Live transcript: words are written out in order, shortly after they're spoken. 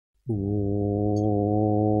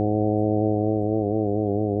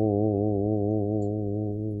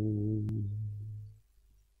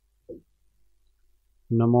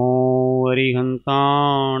नमो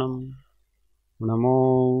अरिहन्ताणं नमो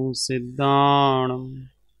सिद्धाणं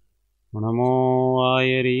नमो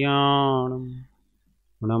आयर्याणं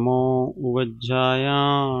नमो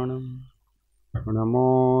उवज्जायाणं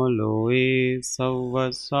नमो लोये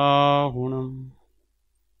सव्वसाहुणम्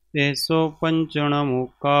एसो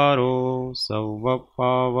पञ्चणमुकारो सव्वपावपणासण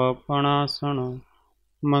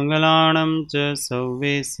मङ्गलाणं च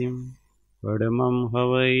सव्वेसिं पडमं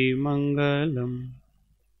हवै मङ्गलम्।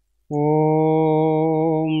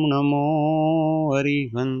 ॐ नमो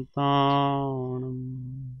अरिहन्ताणम्।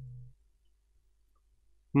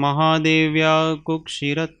 महादेव्या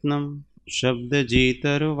कुक्षिरत्नं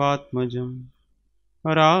शब्दजेतर्वात्मजं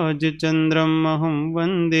राजचन्द्रम् अहं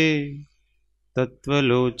वन्दे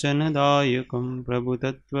तत्त्वलोचनदायकं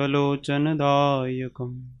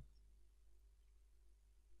प्रभुतत्त्वलोचनदायकम्।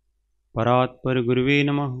 परात्पर गुरुवे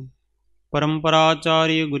नमः।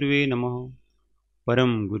 परम्पराचार्य गुरुवे नमः।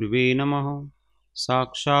 परम गुरुवे नमः।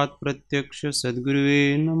 साक्षात् प्रत्यक्ष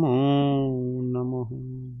सद्गुरुवे नमो नमः।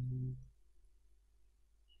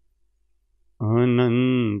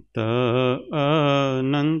 अनंत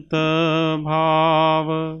अनंत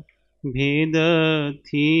भाव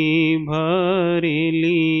भेदथी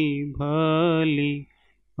भरेली भली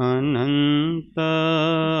अनंत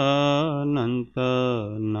अनंत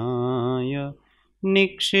नाय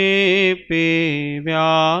निक्षेपे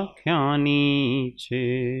व्याख्यानी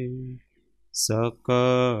छे।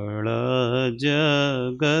 सकळ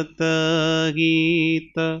जगत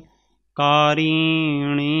गीत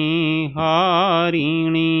कारिणी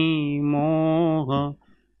हारिणी मोह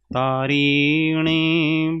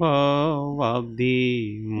तारिणी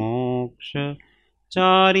भवाब्धि मोक्ष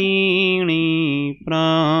चारिणी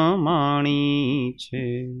प्रमाणी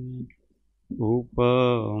छे।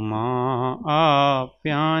 उपमा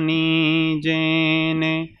आप्यानी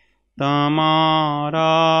जेने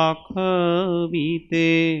तमारा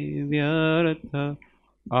खवीते व्यर्थ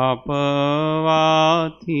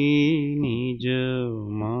आपवाथी निज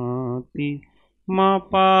मति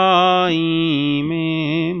मपाई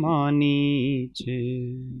में मानी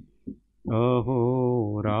छे।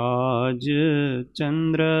 अहो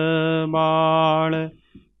राजचंद्र बाळ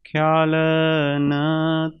ख्याल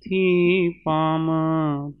नथी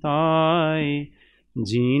पामताय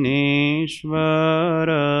जिनेश्वर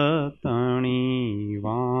तणी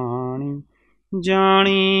वाणी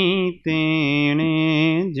जाणी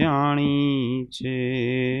तेणे जाणी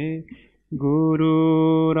छे।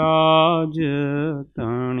 गुरुराज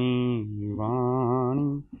तणी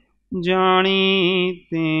वाणी जाणी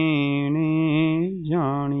तेणे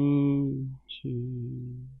जाणी छे।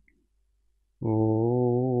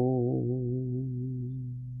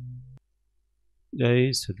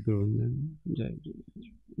 जय सद्गुरुवंदन। जय जय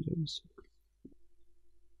जय सद्गुरु।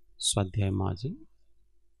 स्वाध्याय माझे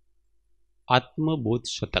आत्मबोध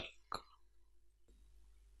शतक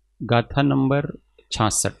गाथा नंबर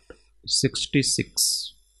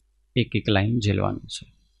 66 एक लाइन झेलवानी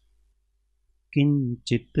छे।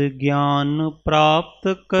 किंचित ज्ञान प्राप्त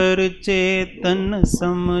कर चेतन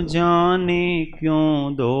समझाने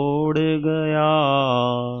क्यों दौड़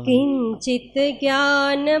गया। किंचित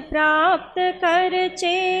ज्ञान प्राप्त कर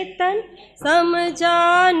चेतन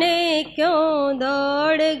समझाने क्यों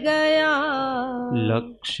दौड़ गया।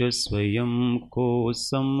 लक्ष्य स्वयं को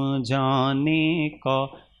समझाने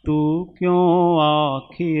का तू क्यों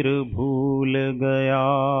आखिर भूल गया।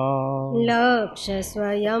 लक्ष्य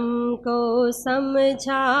स्वयं को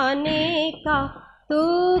समझाने का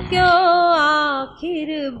तू क्यों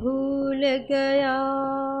आखिर भूल गया।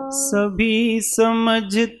 सभी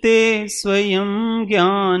समझते स्वयं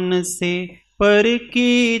ज्ञान से पर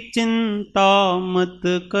की चिंता मत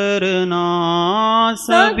करना।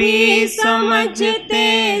 सभी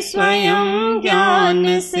समझते स्वयं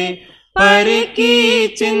ज्ञान से पर की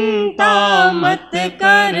चिंता मत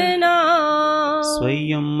करना।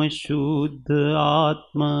 स्वयं शुद्ध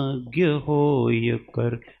आत्मज्ञ होय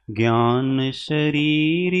कर ज्ञान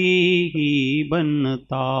शरीरी ही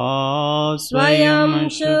बनता। स्वयं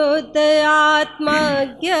शुद्ध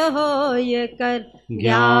आत्मज्ञ होय कर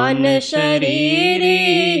ज्ञान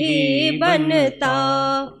शरीरी ही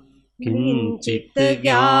बनता। किंचित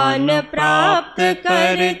ज्ञान प्राप्त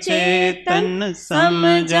कर चेतन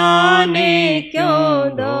समझाने क्यों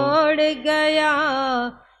दौड़ गया।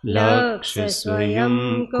 लक्ष्य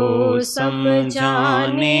स्वयं को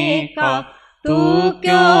समझाने का तू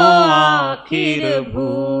क्यों आखिर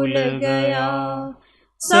भूल गया।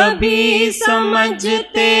 सभी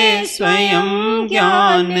समझते स्वयं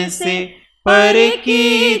ज्ञान से, पर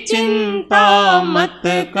की चिंता मत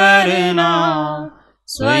करना।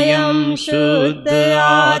 स्वयं शुद्ध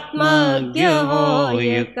आत्मज्ञ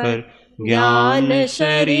होय कर, ज्ञान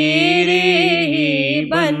शरीर ही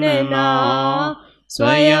बनना।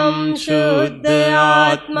 स्वयं शुद्ध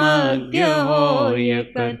आत्मज्ञ होय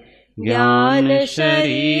कर, ज्ञान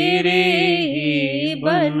शरीर ही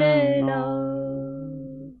बनना।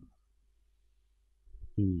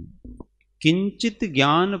 किंचित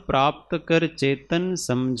ज्ञान प्राप्त कर चेतन,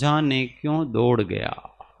 समझाने क्यों दौड़ गया।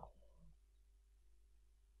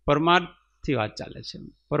 परमार्थ की बात चाले छे,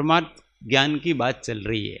 परमार्थ ज्ञान की बात चल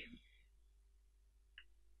रही है।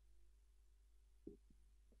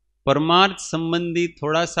 परमार्थ संबंधी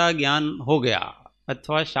थोड़ा सा ज्ञान हो गया,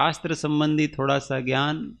 अथवा शास्त्र संबंधी थोड़ा सा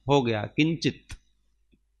ज्ञान हो गया, किंचित,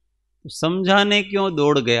 समझाने क्यों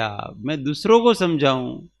दौड़ गया। मैं दूसरों को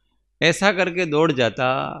समझाऊं ऐसा करके दौड़ जाता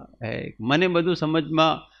है। मने बधु समझ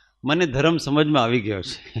में, मने धर्म समझ में आवी गयो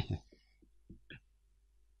छे।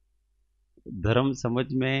 धर्म समझ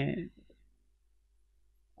में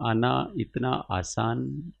आना इतना आसान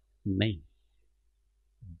नहीं।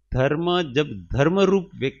 धर्म जब धर्म रूप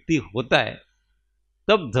व्यक्ति होता है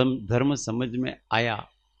तब धर्म समझ में आया,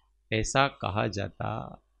 ऐसा कहा जाता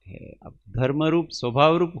है। अब धर्म रूप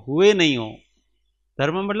स्वभाव रूप हुए नहीं हो,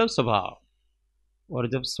 धर्म मतलब स्वभाव, और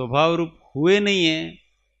जब स्वभाव रूप हुए नहीं है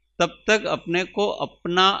तब तक अपने को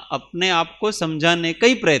अपने आप को समझाने का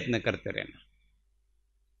ही प्रयत्न करते रहना।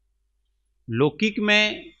 लौकिक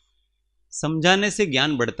में समझाने से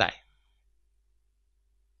ज्ञान बढ़ता है।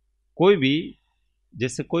 कोई भी,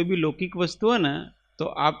 जैसे कोई भी लौकिक वस्तु है ना, तो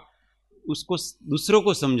आप उसको दूसरों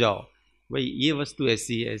को समझाओ, भाई ये वस्तु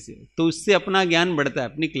ऐसी है ऐसी है, तो उससे अपना ज्ञान बढ़ता है,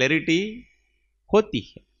 अपनी क्लैरिटी होती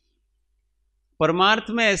है। परमार्थ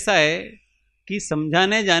में ऐसा है कि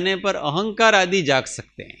समझाने जाने पर अहंकार आदि जाग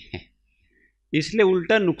सकते हैं, इसलिए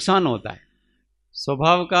उल्टा नुकसान होता है,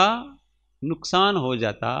 स्वभाव का नुकसान हो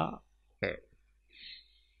जाता है।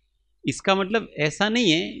 इसका मतलब ऐसा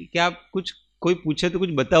नहीं है कि आप कुछ, कोई पूछे तो कुछ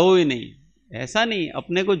बताओ ही नहीं, ऐसा नहीं।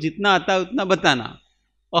 अपने को जितना आता है उतना बताना,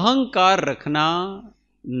 अहंकार रखना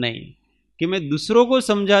नहीं कि मैं दूसरों को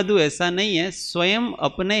समझा दूं, ऐसा नहीं है। स्वयं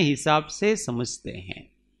अपने हिसाब से समझते हैं,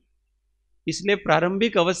 इसलिए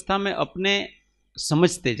प्रारंभिक अवस्था में अपने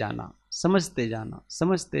समझते जाना, समझते जाना,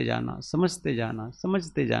 समझते जाना, समझते जाना,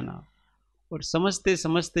 समझते जाना, और समझते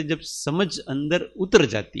समझते जब समझ अंदर उतर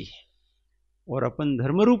जाती है और अपन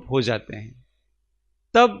धर्मरूप हो जाते हैं,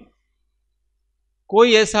 तब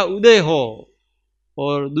कोई ऐसा उदय हो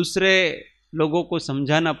और दूसरे लोगों को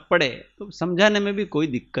समझाना पड़े तो समझाने में भी कोई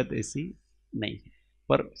दिक्कत ऐसी नहीं है।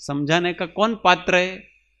 पर समझाने का कौन पात्र है,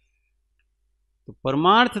 तो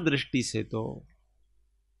परमार्थ दृष्टि से तो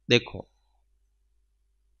देखो,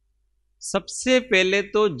 सबसे पहले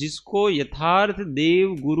तो जिसको यथार्थ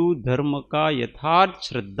देव गुरु धर्म का यथार्थ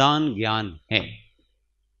श्रद्धान ज्ञान है,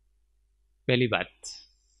 पहली बात,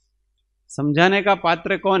 समझाने का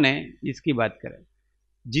पात्र कौन है इसकी बात करें।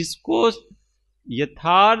 जिसको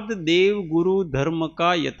यथार्थ देव गुरु धर्म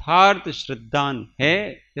का यथार्थ श्रद्धान है,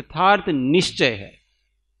 यथार्थ निश्चय है,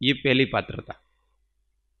 ये पहली पात्रता।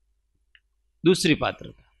 दूसरी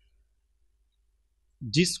पात्रता,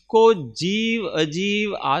 जिसको जीव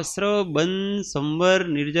अजीव आश्रव बंध संवर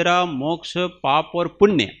निर्जरा मोक्ष पाप और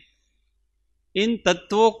पुण्य, इन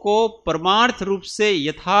तत्वों को परमार्थ रूप से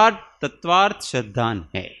यथार्थ तत्वार्थ श्रद्धान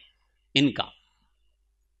है। इनका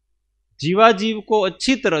जीवाजीव को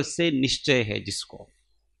अच्छी तरह से निश्चय है जिसको,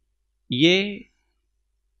 ये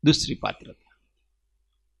दूसरी पात्रता।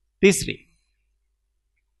 तीसरी,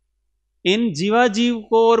 इन जीवाजीव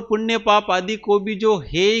को और पुण्य पाप आदि को भी जो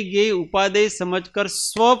है ये उपादेय समझकर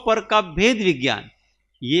स्व पर का भेद विज्ञान,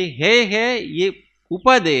 ये है ये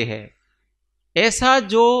उपादेय है, ऐसा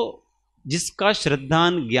जो जिसका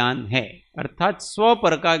श्रद्धान ज्ञान है, अर्थात स्व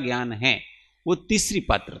पर का ज्ञान है, वो तीसरी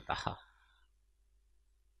पात्रता है।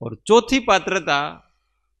 और चौथी पात्रता,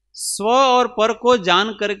 स्व और पर को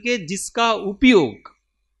जान करके जिसका उपयोग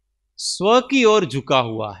स्व की ओर झुका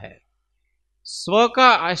हुआ है, स्व का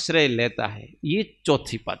आश्रय लेता है, ये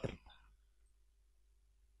चौथी पात्रता।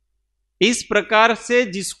 इस प्रकार से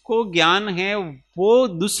जिसको ज्ञान है वो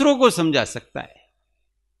दूसरों को समझा सकता है।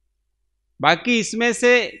 बाकी इसमें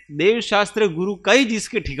से देव शास्त्र गुरु का ही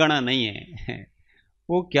जिसके ठिकाना नहीं है,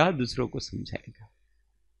 वो क्या दूसरों को समझाएगा।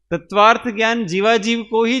 तत्वार्थ ज्ञान जीवाजीव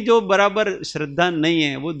को ही जो बराबर श्रद्धा नहीं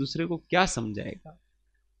है, वो दूसरे को क्या समझाएगा।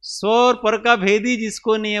 स्व और पर का भेद ही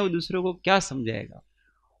जिसको नहीं है, वो दूसरे को क्या समझाएगा।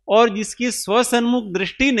 और जिसकी स्वसन्मुख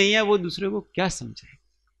दृष्टि नहीं है, वो दूसरे को क्या समझाएगा।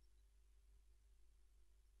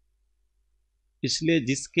 इसलिए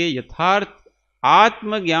जिसके यथार्थ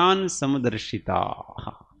आत्मज्ञान समदर्शिता।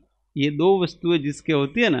 ये दो वस्तुएं जिसके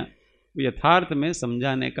होती है ना, वो यथार्थ में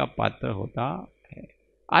समझाने का पात्र होता है।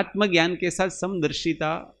 आत्मज्ञान के साथ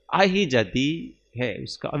समदर्शिता आ ही जाती है,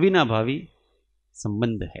 उसका अविनाभावी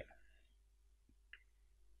संबंध है।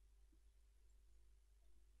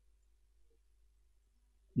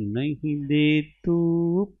 नहीं दे तू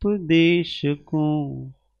उपदेश को,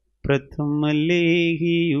 प्रथम ले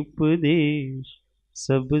ही उपदेश,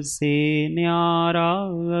 सबसे न्यारा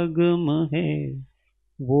अगम है,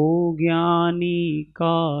 वो ज्ञानी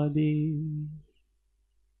का दे।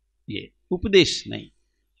 ये उपदेश नहीं।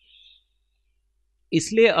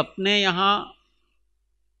 इसलिए अपने यहां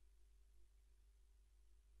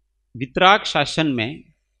वितराग शासन में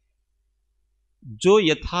जो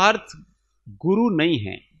यथार्थ गुरु नहीं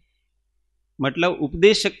है, मतलब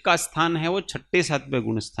उपदेशक का स्थान है वो 6 7वें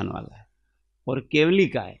गुण स्थान वाला है, और केवली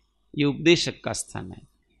का है, ये उपदेशक का स्थान है।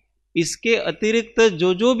 इसके अतिरिक्त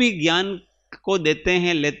जो जो भी ज्ञान को देते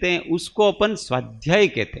हैं लेते हैं, उसको अपन स्वाध्याय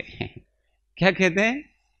कहते हैं। क्या कहते हैं?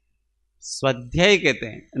 स्वाध्याय कहते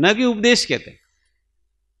हैं, न कि उपदेश कहते हैं।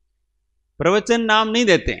 प्रवचन नाम नहीं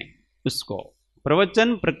देते हैं उसको।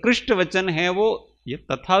 प्रवचन प्रकृष्ट वचन है, वो ये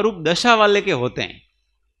तथारूप दशा वाले के होते हैं।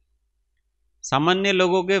 सामान्य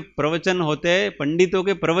लोगों के प्रवचन होते हैं, पंडितों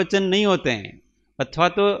के प्रवचन नहीं होते हैं। अथवा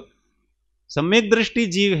तो सम्यक दृष्टि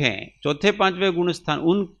जीव हैं, 4 5वें गुण स्थान,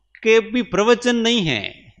 उनके भी प्रवचन नहीं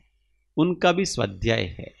है, उनका भी स्वाध्याय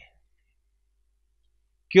है।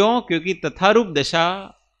 क्यों? क्योंकि तथारूप दशा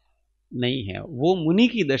नहीं है, वो मुनि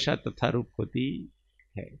की दशा तथारूप होती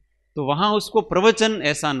है, तो वहां उसको प्रवचन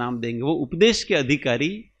ऐसा नाम देंगे। वो उपदेश के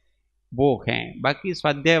अधिकारी वो हैं। बाकी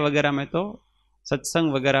स्वाध्याय वगैरह में तो,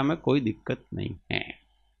 सत्संग वगैरह में कोई दिक्कत नहीं है,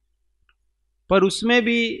 पर उसमें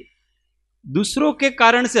भी दूसरों के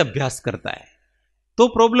कारण से अभ्यास करता है तो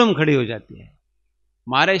प्रॉब्लम खड़ी हो जाती है।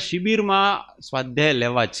 मारे शिबिर में स्वाध्याय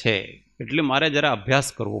लेवा छे એટલે मारे जरा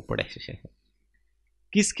अभ्यास करवो पड़े छे।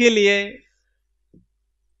 किसके लिए?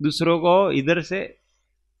 दूसरों को इधर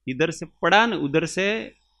से पड़ा न उधर से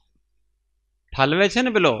ठालवे छे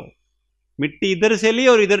न, पेलो मिट्टी इधर से ली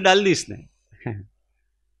और इधर डाल दी इसने।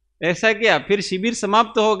 ऐसा किया, फिर शिविर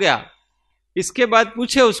समाप्त हो गया। इसके बाद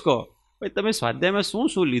पूछे उसको, भाई तमे स्वाध्याय में शू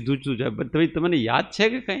शू लीधु छू, तमने याद है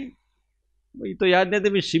कि कहीं? भाई तो याद नहीं,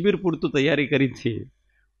 तमे शिबिर पूरतू तैयारी करी थी।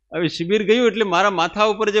 अब शिबिर गयु એટલે मारा माथा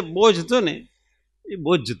ऊपर जो बोझ હતો ने, ये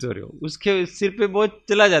बोझ जतो रह्यो, उसके सिर पे बोझ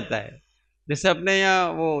चला जाता है। जैसे अपने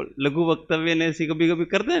यहाँ वो लघु वक्तव्य ने ऐसी कभी कभी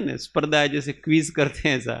करते हैं ना, स्पर्धा जैसे क्विज करते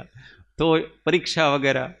हैं ऐसा, तो परीक्षा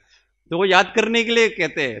वगैरह, तो वो याद करने के लिए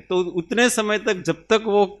कहते हैं। तो उतने समय तक जब तक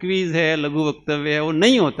वो क्विज है, लघु वक्तव्य है, वो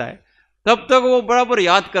नहीं होता है, तब तक वो बराबर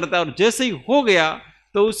याद करता है। और जैसे ही हो गया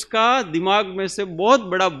तो उसका दिमाग में से बहुत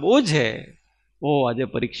बड़ा बोझ है, वो आज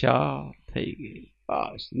परीक्षा थी गई,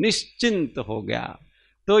 बस निश्चिंत हो गया।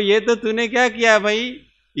 तो ये तो तूने क्या किया भाई,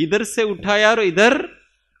 इधर से उठाया और इधर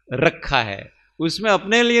रखा है, उसमें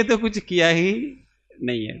अपने लिए तो कुछ किया ही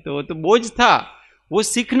नहीं है। तो वो तो बोझ था, वो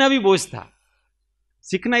सीखना भी बोझ था।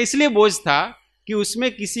 सीखना इसलिए बोझ था कि उसमें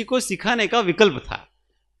किसी को सिखाने का विकल्प था,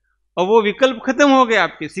 और वो विकल्प खत्म हो गया,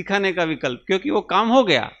 आपके सिखाने का विकल्प, क्योंकि वो काम हो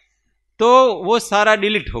गया तो वो सारा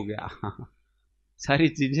डिलीट हो गया। सारी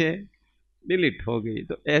चीजें डिलीट हो गई।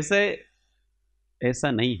 तो ऐसा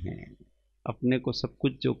नहीं है। अपने को सब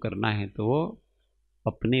कुछ जो करना है तो वो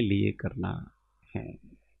अपने लिए करना है।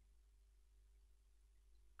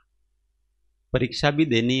 परीक्षा भी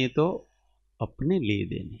देनी है तो अपने लिए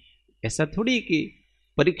देनी है। ऐसा थोड़ी कि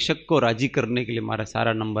परीक्षक को राजी करने के लिए मारा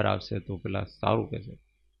सारा नंबर आवशे तो पेला सारू कैसे,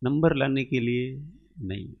 नंबर लाने के लिए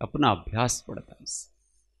नहीं, अपना अभ्यास पड़ता है।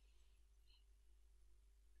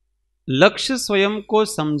 लक्ष्य स्वयं को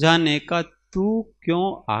समझाने का तू क्यों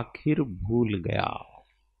आखिर भूल गया?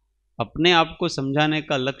 अपने आप को समझाने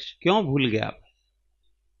का लक्ष्य क्यों भूल गया?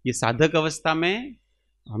 ये साधक अवस्था में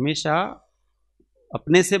हमेशा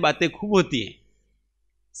अपने से बातें खूब होती हैं।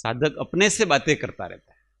 साधक अपने से बातें करता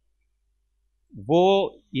रहता है,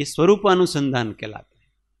 वो ये स्वरूप अनुसंधान कहलाता है।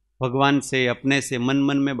 भगवान से, अपने से मन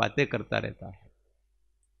मन में बातें करता रहता है।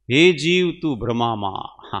 हे जीव तू भ्रमामा।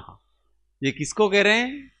 हाँ, ये किसको कह रहे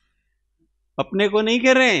हैं? अपने को नहीं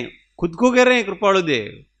कह रहे हैं, खुद को कह रहे हैं कृपालु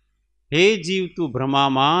देव। हे जीव तू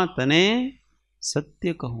भ्रमामा, तने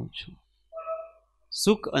सत्य कहूं छू।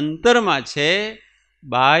 सुख अंतરમાં છે,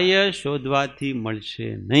 બાહ્ય શોધવાથી મળશે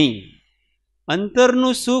નહીં।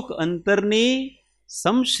 અંતરનું સુખ અંતરની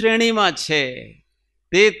સમશ્રેણીમાં છે,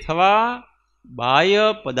 તે થવા બાહ્ય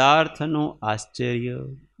પદાર્થનું આશ્ચર્ય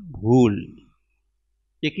ભૂલ।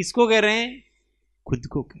 ये किसको कह रहे हैं? खुद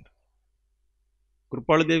को कह रहे हैं।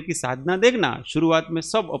 कृपालु देव की साधना देखना, शुरुआत में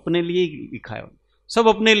सब अपने लिए ही लिखा है, सब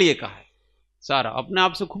अपने लिए कहा है, सारा अपने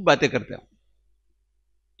आप से खूब बातें करते हैं।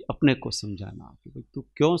 अपने को समझाना कि भाई तू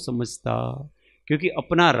क्यों समझता, क्योंकि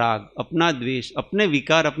अपना राग, अपना द्वेष, अपने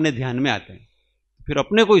विकार अपने ध्यान में आते हैं, फिर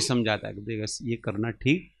अपने को ही समझाता है कि देखा ये करना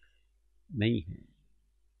ठीक नहीं है।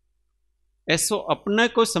 ऐसो अपने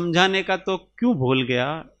को समझाने का तो क्यों भूल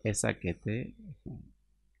गया, ऐसा कहते हैं।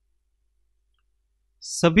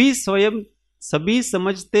 सभी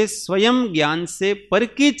समझते स्वयं ज्ञान से, पर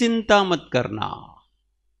की चिंता मत करना।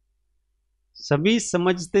 सभी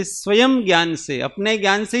समझते स्वयं ज्ञान से, अपने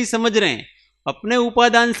ज्ञान से ही समझ रहे हैं, अपने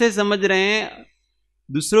उपादान से समझ रहे हैं।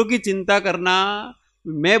 दूसरों की चिंता करना,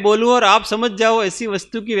 मैं बोलूं और आप समझ जाओ, ऐसी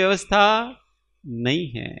वस्तु की व्यवस्था नहीं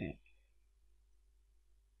है।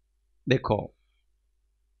 देखो,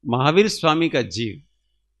 महावीर स्वामी का जीव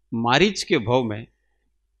मारीच के भव में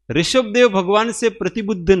ऋषभदेव भगवान से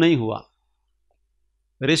प्रतिबुद्ध नहीं हुआ।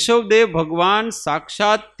 ऋषभदेव भगवान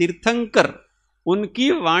साक्षात तीर्थंकर, उनकी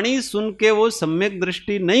वाणी सुन के वो सम्यक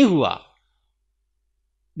दृष्टि नहीं हुआ,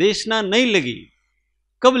 देशना नहीं लगी।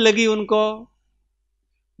 कब लगी उनको?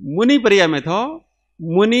 मुनि पर्याय में तो,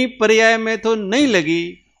 मुनि पर्याय में तो नहीं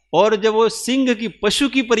लगी, और जब वो सिंह की, पशु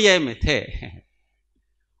की पर्याय में थे,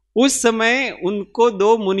 उस समय उनको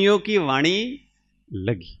दो मुनियों की वाणी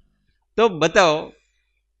लगी। तो बताओ,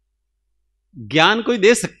 ज्ञान कोई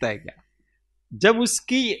दे सकता है क्या? जब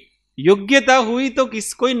उसकी योग्यता हुई तो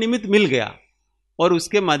कोई निमित्त मिल गया, और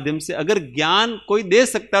उसके माध्यम से अगर ज्ञान कोई दे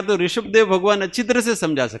सकता तो ऋषभदेव भगवान अच्छी तरह से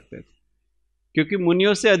समझा सकते थे, क्योंकि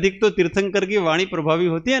मुनियों से अधिक तो तीर्थंकर की वाणी प्रभावी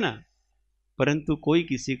होती है ना। परंतु कोई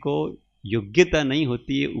किसी को योग्यता नहीं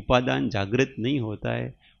होती है, उपादान जागृत नहीं होता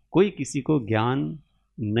है, कोई किसी को ज्ञान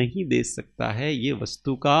नहीं दे सकता है, ये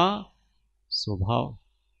वस्तु का स्वभाव।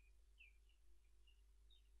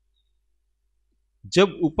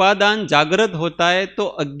 जब उपादान जागृत होता है तो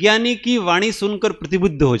अज्ञानी की वाणी सुनकर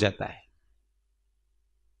प्रतिबुद्ध हो जाता है,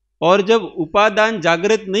 और जब उपादान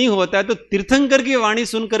जागृत नहीं होता है तो तीर्थंकर की वाणी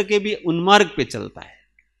सुनकर के भी उन्मार्ग पे चलता है।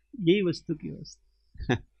 यही वस्तु की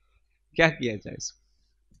अवस्था। क्या किया जाए इसको?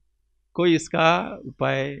 कोई इसका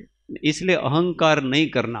उपाय, इसलिए अहंकार नहीं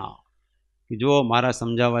करना कि जो हमारा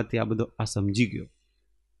समझावा थी आप आ समझी गयो,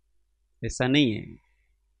 ऐसा नहीं है।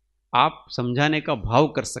 आप समझाने का भाव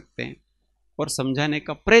कर सकते हैं और समझाने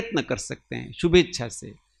का प्रयत्न कर सकते हैं शुभेच्छा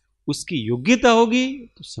से। उसकी योग्यता होगी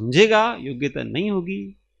तो समझेगा, योग्यता नहीं होगी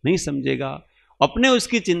नहीं समझेगा। अपने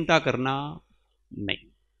उसकी चिंता करना नहीं,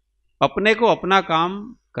 अपने को अपना काम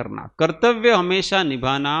करना, कर्तव्य हमेशा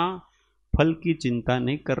निभाना, फल की चिंता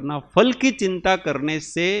नहीं करना। फल की चिंता करने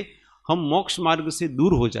से हम मोक्ष मार्ग से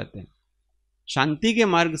दूर हो जाते हैं, शांति के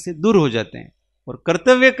मार्ग से दूर हो जाते हैं, और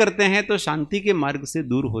कर्तव्य करते हैं तो शांति के मार्ग से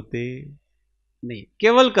दूर होते नहीं।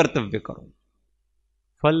 केवल कर्तव्य करो,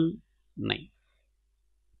 फल नहीं।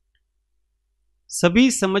 सभी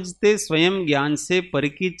समझते स्वयं ज्ञान से, पर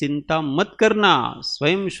की चिंता मत करना।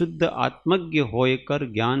 स्वयं शुद्ध आत्मज्ञ होकर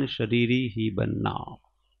ज्ञान शरीरी ही बनना।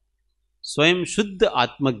 स्वयं शुद्ध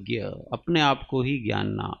आत्मज्ञ, अपने आप को ही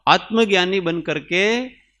जानना, आत्मज्ञानी बन करके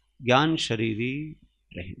ज्ञान शरीरी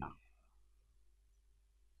रहना।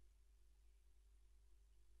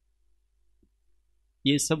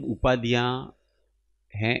 ये सब उपाधियां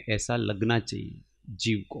हैं, ऐसा लगना चाहिए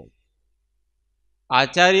जीव को।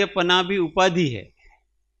 आचार्यपना भी उपाधि है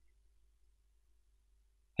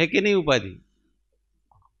कि नहीं? उपाधि।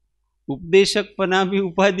 उपदेशकपना भी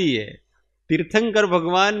उपाधि है। तीर्थंकर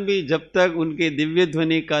भगवान भी जब तक उनके दिव्य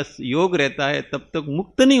ध्वनि का योग रहता है तब तक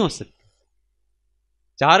मुक्त नहीं हो सकते।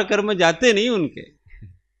 चार कर्म जाते नहीं उनके,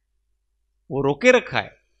 वो रोके रखा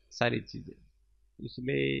है सारी चीजें।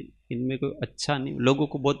 इसलिए इनमें कोई अच्छा नहीं, लोगों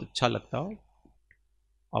को बहुत अच्छा लगता हो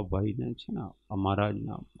आ भाई ने છે ને અમારા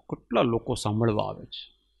ના કેટલા લોકો સાંભળવા આવે છે,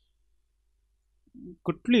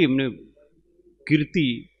 કેટલી એમને કીર્તિ,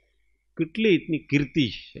 કેટલી इतनी कीर्ति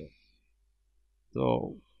છે, તો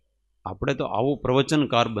આપણે તો આવો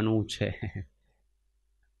प्रवचनकार बनવું છે।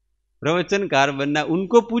 प्रवचनकार बनना,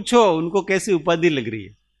 उनको पूछो उनको कैसी उपाधि लग रही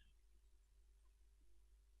है।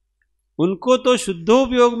 उनको तो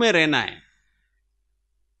शुद्धोपयोग में रहना है,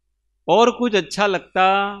 और कुछ अच्छा लगता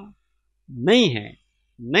नहीं है,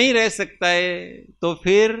 नहीं रह सकता है तो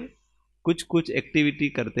फिर कुछ कुछ एक्टिविटी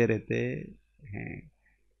करते रहते हैं।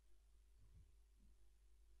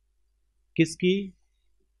 किसकी?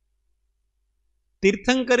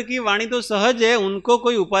 तीर्थंकर की वाणी तो सहज है, उनको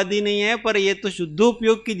कोई उपाधि नहीं है, पर ये तो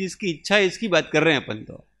शुद्धोपयोग की जिसकी इच्छा है इसकी बात कर रहे हैं अपन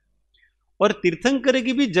तो। और तीर्थंकर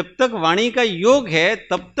की भी जब तक वाणी का योग है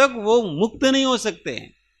तब तक वो मुक्त नहीं हो सकते हैं।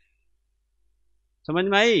 समझ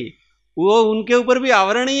में आई? वो उनके ऊपर भी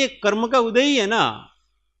आवरण ही है, कर्म का उदय ही है ना।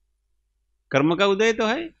 कर्म का उदय तो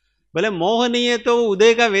है, भले मोह नहीं है तो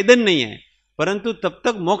उदय का वेदन नहीं है, परंतु तब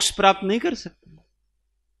तक मोक्ष प्राप्त नहीं कर सकते।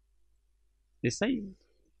 ऐसा ही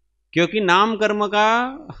क्योंकि नाम कर्म का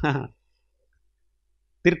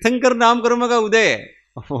तीर्थंकर नाम कर्म का उदय है।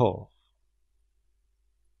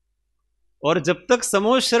 और जब तक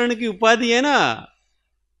समोह शरण की उपाधि है ना,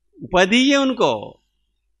 उपाधि है उनको,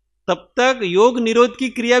 तब तक योग निरोध की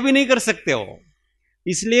क्रिया भी नहीं कर सकते हो।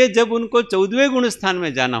 इसलिए जब उनको 14वें गुण स्थान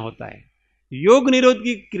में जाना होता है, योग निरोध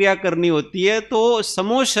की क्रिया करनी होती है, तो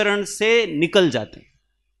समोह शरण से निकल जाते हैं।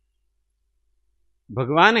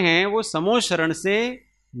 भगवान हैं वो समोह शरण से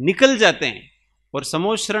निकल जाते हैं और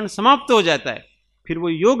समोह शरण समाप्त हो जाता है, फिर वो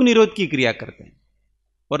योग निरोध की क्रिया करते हैं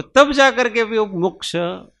और तब जाकर के वो मोक्ष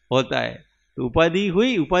होता है। तो उपाधि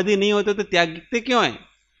हुई, उपाधि नहीं होते तो त्यागते क्यों है?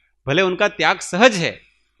 भले उनका त्याग सहज है,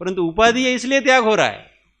 परंतु उपाधि है इसलिए त्याग हो रहा है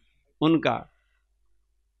उनका।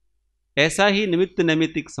 ऐसा ही निमित्त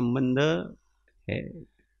नैमित्तिक संबंध है।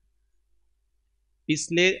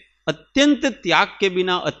 इसलिए अत्यंत त्याग के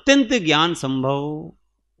बिना अत्यंत ज्ञान संभव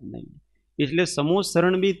नहीं। इसलिए समूह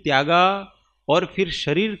शरण भी त्यागा और फिर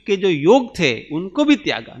शरीर के जो योग थे उनको भी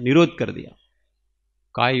त्यागा, निरोध कर दिया।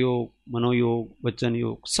 काय योग, मनोयोग, वचन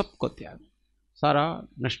योग सबको त्याग, सारा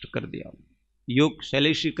नष्ट कर दिया। योग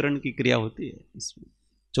शैलेशीकरण की क्रिया होती है इसमें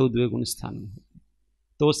 14वें गुण स्थान में।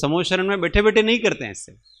 तो समूह शरण में बैठे बैठे नहीं करते हैं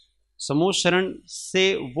इससे, समूह शरण से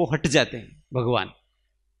वो हट जाते हैं भगवान,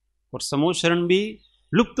 और समूह शरण भी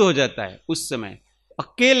लुप्त हो जाता है उस समय।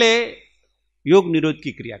 अकेले योग निरोध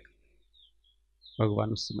की क्रिया भगवान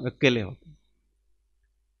उस समय अकेले होते हैं।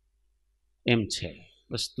 एम छे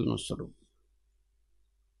वस्तुનું स्वरूप।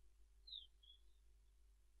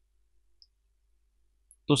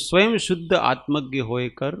 तो स्वयं शुद्ध आत्मज्ञ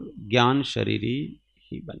होकर ज्ञान शरीरी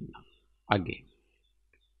ही बनना। आगे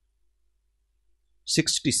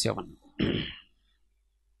 67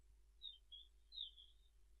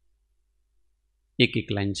 एक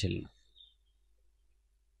एक लाइन चलना।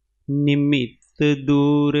 निमित्त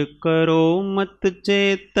दूर करो मत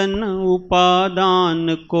चेतन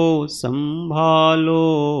उपादान को संभालो।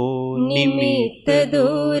 निमित्त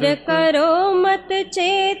दूर करो मत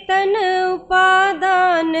चेतन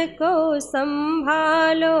उपादान को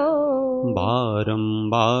संभालो।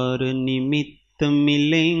 बारंबार निमित्त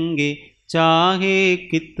मिलेंगे चाहे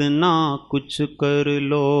कितना कुछ कर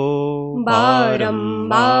लो।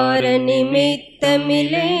 बारंबार निमित्त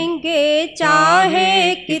मिलेंगे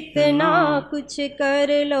चाहे कितना कुछ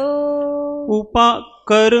कर लो।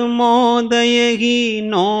 कर्मोदय ही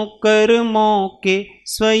नो कर्मों के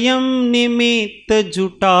स्वयं निमित्त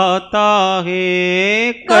जुटाता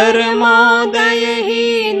है। कर्मोदय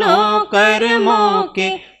ही नो कर्मों के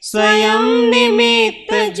स्वयं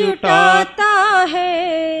निमित्त जुटाता है।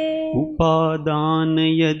 उपादान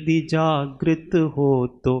यदि जागृत हो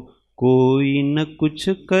तो कोई न कुछ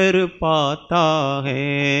कर पाता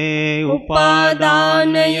है।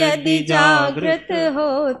 उपादान यदि जागृत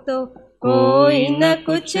हो तो कोई न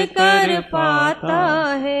कुछ कर पाता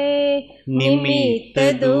है। निमित्त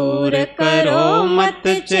दूर करो मत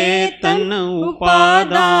चेतन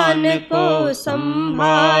उपादान को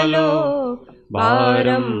संभालो।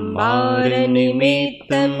 बारंबार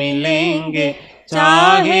निमित्त मिलेंगे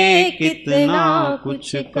चाहे कितना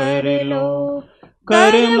कुछ कर लो।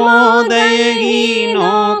 कर्मोदय ही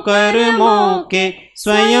नो कर्मों के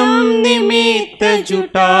स्वयं निमित्त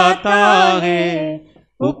जुटाता है।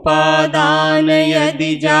 उपादान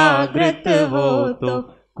यदि जागृत हो तो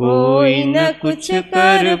कोई न कुछ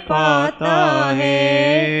कर पाता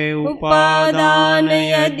है। उपादान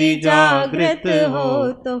यदि जागृत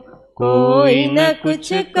हो तो कोई न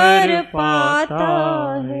कुछ कर पाता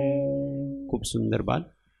है। खूब सुंदर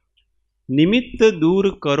बात। निमित्त दूर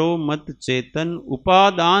करो मत चेतन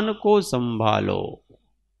उपादान को संभालो।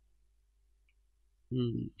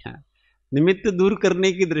 निमित्त दूर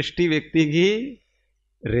करने की दृष्टि व्यक्ति की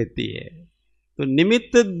रहती है। तो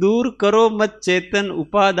निमित्त दूर करो मत चेतन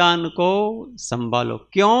उपादान को संभालो।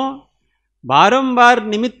 क्यों? बारंबार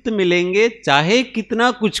निमित्त मिलेंगे चाहे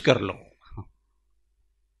कितना कुछ कर लो।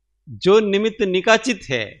 जो निमित्त निकाचित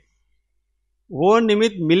है वो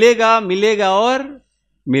निमित्त मिलेगा मिलेगा और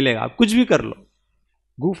मिलेगा। कुछ भी कर लो,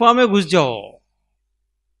 गुफा में घुस जाओ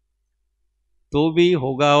तो भी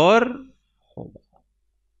होगा और होगा।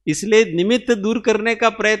 इसलिए निमित्त दूर करने का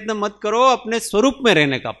प्रयत्न मत करो, अपने स्वरूप में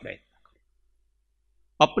रहने का प्रयत्न करो।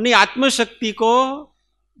 अपनी आत्मशक्ति को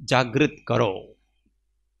जागृत करो।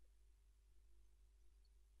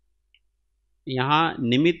 यहां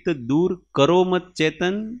निमित्त दूर करो मत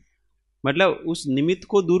चेतन, मतलब उस निमित्त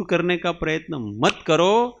को दूर करने का प्रयत्न मत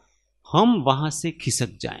करो, हम वहां से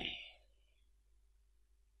खिसक जाएं।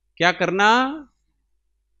 क्या करना?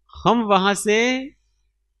 हम वहां से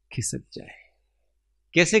खिसक जाएं।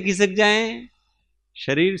 कैसे खिसक जाएं?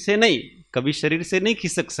 शरीर से नहीं, कभी शरीर से नहीं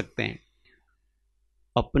खिसक सकते हैं।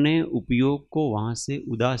 अपने उपयोग को वहां से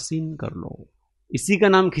उदासीन कर लो। इसी का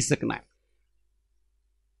नाम खिसकना है।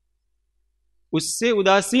 उससे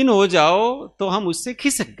उदासीन हो जाओ तो हम उससे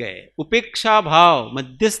खिसक गए। उपेक्षा भाव,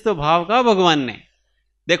 मध्यस्थ भाव का भगवान ने।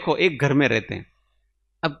 देखो, एक घर में रहते हैं,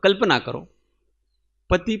 अब कल्पना करो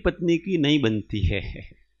पति पत्नी की नहीं बनती है।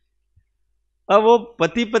 अब वो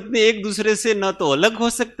पति पत्नी एक दूसरे से न तो अलग हो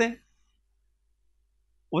सकते,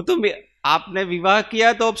 वो तो आपने विवाह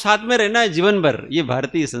किया तो अब साथ में रहना है जीवन भर। ये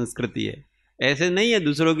भारतीय संस्कृति है। ऐसे नहीं है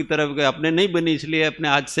दूसरों की तरफ के अपने नहीं बनी इसलिए अपने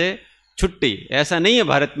आज से छुट्टी, ऐसा नहीं है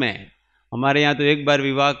भारत में। हमारे यहाँ तो एक बार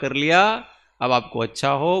विवाह कर लिया, अब आपको अच्छा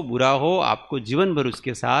हो बुरा हो आपको जीवन भर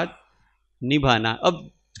उसके साथ निभाना। अब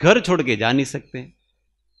घर छोड़ के जा नहीं सकते,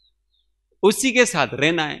 उसी के साथ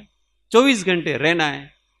रहना है, 24 घंटे रहना है।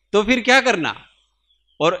 तो फिर क्या करना?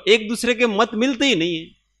 और एक दूसरे के मत मिलते ही नहीं है,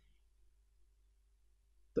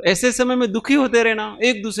 तो ऐसे समय में दुखी होते रहना,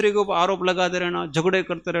 एक दूसरे के ऊपर आरोप लगाते रहना, झगड़े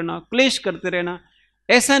करते रहना, क्लेश करते रहना,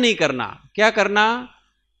 ऐसा नहीं करना। क्या करना?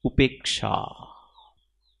 उपेक्षा,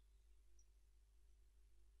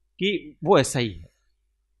 कि वो ऐसा ही है,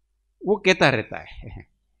 वो कहता रहता है,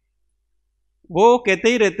 वो कहते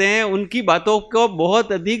ही रहते हैं। उनकी बातों को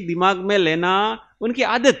बहुत अधिक दिमाग में लेना उनकी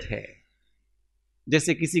आदत है।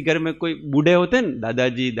 जैसे किसी घर में कोई बूढ़े होते हैं,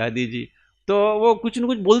 दादाजी दादी जी, तो वो कुछ न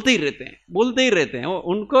कुछ बोलते ही रहते हैं, बोलते ही रहते हैं।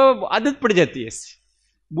 उनको आदत पड़ जाती है ऐसे।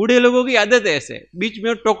 बूढ़े लोगों की आदत है ऐसे, बीच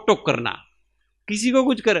में टोक टोक करना। किसी को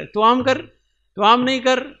कुछ करे तो आम कर, तो आम नहीं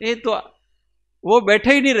कर, ये तो वो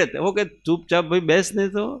बैठे ही नहीं रहते। वो कहते चुपचाप भाई बैठने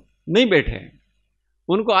तो नहीं बैठे,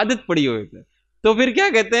 उनको आदत पड़ी हुई है। तो फिर क्या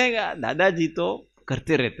कहते हैं, दादाजी तो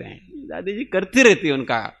करते रहते हैं, दादी जी करती रहती है,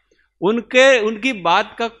 उनकी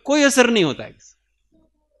बात का कोई असर नहीं होता है।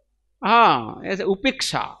 हाँ, ऐसे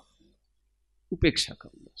उपेक्षा करो।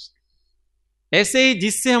 ऐसे ही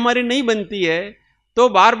जिससे हमारी नहीं बनती है तो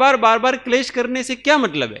बार बार क्लेश करने से क्या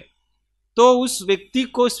मतलब है? तो उस व्यक्ति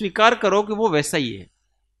को स्वीकार करो कि वो वैसा ही है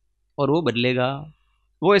और वो बदलेगा,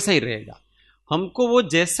 वो ऐसा ही रहेगा। हमको वो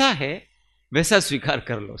जैसा है वैसा स्वीकार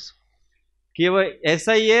कर लो कि वो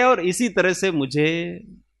ऐसा ही है और इसी तरह से मुझे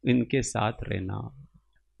इनके साथ रहना,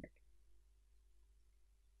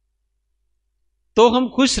 तो हम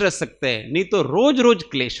खुश रह सकते हैं। नहीं तो रोज रोज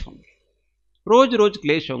क्लेश होंगे, रोज रोज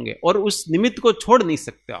क्लेश होंगे और उस निमित्त को छोड़ नहीं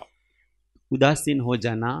सकते आप। उदासीन हो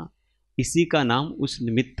जाना, इसी का नाम उस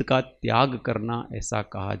निमित्त का त्याग करना ऐसा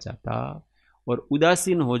कहा जाता। और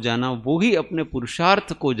उदासीन हो जाना वो ही अपने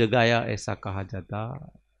पुरुषार्थ को जगाया ऐसा कहा जाता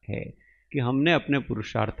है, कि हमने अपने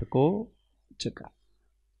पुरुषार्थ को जगा।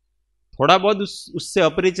 थोड़ा बहुत उससे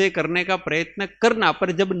अपरिचय करने का प्रयत्न करना,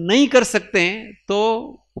 पर जब नहीं कर सकते हैं तो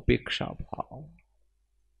उपेक्षा भाव।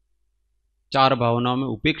 4 भावनाओं में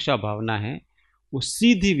उपेक्षा भावना है, वो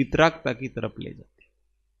सीधी वितरागता की तरफ ले जाती है।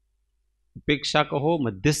 उपेक्षा कहो,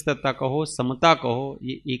 मध्यस्थता कहो, समता कहो,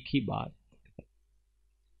 ये एक ही बात है।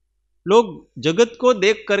 लोग जगत को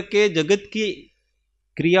देख करके, जगत की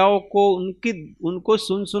क्रियाओं को उनको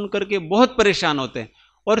सुन सुन करके बहुत परेशान होते हैं,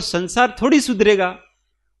 और संसार थोड़ी सुधरेगा।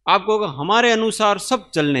 आपको हमारे अनुसार सब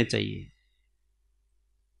चलने चाहिए,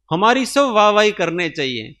 हमारी सब वाहवाही करने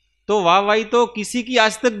चाहिए, तो वाहवाही तो किसी की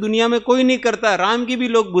आज तक दुनिया में कोई नहीं करता। राम की भी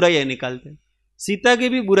लोग बुराइयां निकालते हैं, सीता की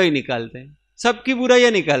भी बुराई निकालते हैं, सबकी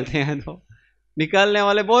बुराइयां निकालते हैं, तो निकालने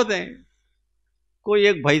वाले बहुत हैं। कोई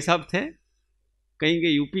एक भाई साहब थे कहीं के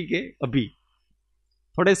यूपी के, अभी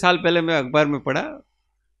थोड़े साल पहले मैं अखबार में पढ़ा,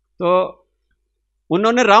 तो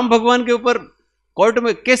उन्होंने राम भगवान के ऊपर कोर्ट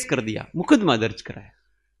में केस कर दिया, मुकदमा दर्ज कराया।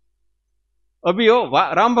 अभी हो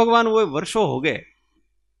राम भगवान वो वर्षों हो गए,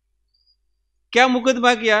 क्या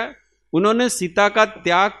मुकदमा किया? उन्होंने सीता का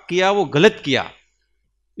त्याग किया, वो गलत किया,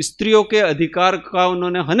 स्त्रियों के अधिकार का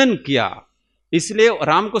उन्होंने हनन किया, इसलिए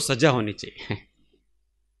राम को सजा होनी चाहिए।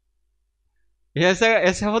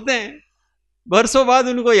 ऐसे होते हैं। वर्षों बाद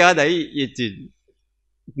उनको याद आई ये चीज,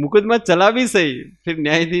 मुकदमा चला भी सही, फिर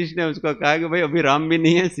न्यायाधीश ने उसको कहा कि भाई अभी राम भी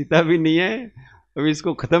नहीं है, सीता भी नहीं है, अभी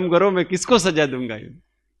इसको खत्म करो, मैं किसको सजा दूंगा।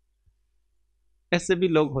 ऐसे भी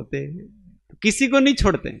लोग होते हैं, तो किसी को नहीं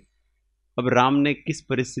छोड़ते। अब राम ने किस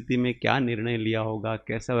परिस्थिति में क्या निर्णय लिया होगा,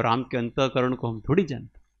 कैसा, राम के अंतःकरण को हम थोड़ी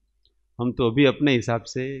जानते, हम तो अभी अपने हिसाब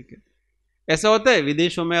से। ऐसा होता है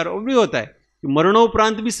विदेशों में, और वो भी होता है कि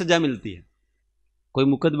मरणोपरांत भी सजा मिलती है। कोई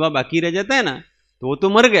मुकदमा बाकी रह जाता है ना, तो वो तो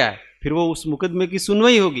मर गया है, फिर वो उस मुकदमे की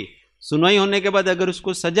सुनवाई होगी, सुनवाई होने के बाद अगर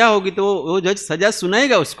उसको सजा होगी तो वो जज सजा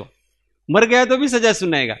सुनाएगा उसको, मर गया तो भी सजा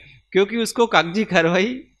सुनाएगा, क्योंकि उसको कागजी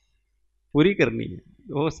कार्रवाई पूरी करनी है,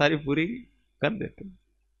 वो सारी पूरी कर देते हैं।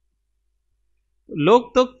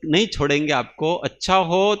 लोग तो नहीं छोड़ेंगे आपको, अच्छा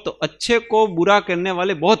हो तो अच्छे को बुरा करने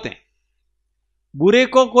वाले बहुत हैं, बुरे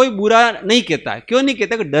को कोई बुरा नहीं कहता है। क्यों नहीं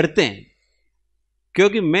कहता? कि डरते हैं,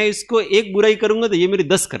 क्योंकि मैं इसको एक बुराई करूंगा तो ये मेरी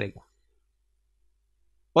 10 करेगा,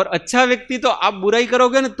 और अच्छा व्यक्ति तो आप बुराई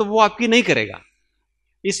करोगे ना तो वो आपकी नहीं करेगा।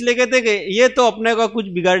 इसलिए कहते हैं कि ये तो अपने का कुछ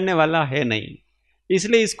बिगाड़ने वाला है नहीं,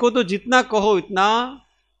 इसलिए इसको तो जितना कहो इतना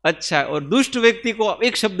अच्छा है। और दुष्ट व्यक्ति को आप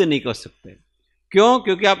एक शब्द नहीं कह सकते, क्यों?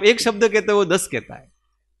 क्योंकि आप एक शब्द कहते हो वो 10 कहता है।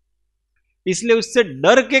 इसलिए उससे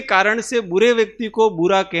डर के कारण से बुरे व्यक्ति को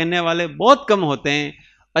बुरा कहने वाले बहुत कम होते हैं,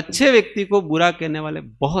 अच्छे व्यक्ति को बुरा कहने वाले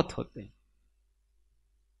बहुत होते हैं।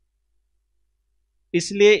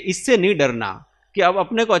 इसलिए इससे नहीं डरना कि अब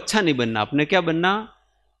अपने को अच्छा नहीं बनना, अपने क्या बनना?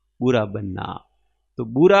 बुरा बनना। तो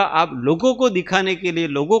बुरा आप लोगों को दिखाने के लिए,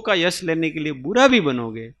 लोगों का यश लेने के लिए बुरा भी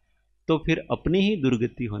बनोगे तो फिर अपनी ही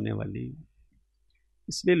दुर्गति होने वाली।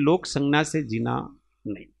 इसलिए लोक संज्ञा से जीना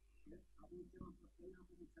नहीं।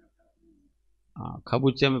 हाँ,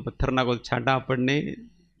 खबूचे में पत्थर ना को छांटा पड़ने,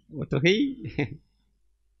 वो तो है ही।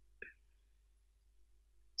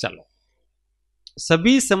 चलो,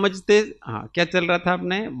 सभी समझते। हाँ, क्या चल रहा था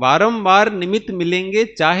आपने? बारंबार निमित्त मिलेंगे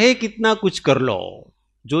चाहे कितना कुछ कर लो।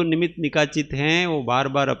 जो निमित्त निकाचित हैं वो बार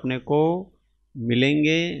बार अपने को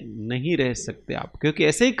मिलेंगे, नहीं रह सकते आप, क्योंकि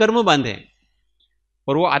ऐसे ही कर्म बांधे हैं।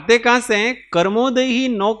 और वो आते कहां से हैं? कर्मोदय ही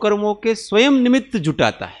 9 कर्मों के स्वयं निमित्त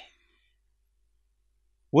जुटाता है।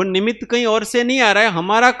 वो निमित्त कहीं और से नहीं आ रहा है,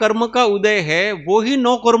 हमारा कर्म का उदय है, वो ही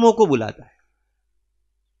 9 कर्मों को बुलाता है।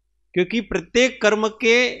 क्योंकि प्रत्येक कर्म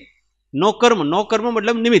के 9 कर्म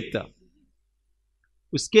मतलब निमित्त,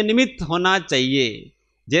 उसके निमित्त होना चाहिए।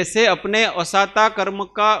 जैसे अपने असाता कर्म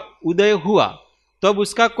का उदय हुआ तो अब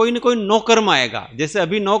उसका कोई न कोई 9 कर्म आएगा। जैसे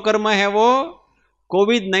अभी 9 कर्म है वो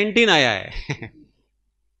कोविड-19 आया है।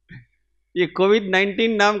 ये कोविड-19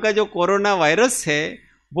 नाम का जो कोरोना वायरस है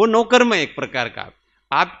वो 9 कर्म है एक प्रकार का।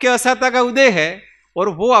 आपके असाता का उदय है और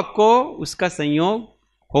वो आपको उसका संयोग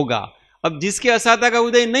होगा। अब जिसके असाता का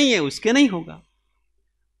उदय नहीं है उसके नहीं होगा।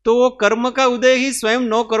 तो वो कर्म का उदय ही स्वयं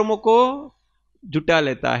 9 कर्मों को जुटा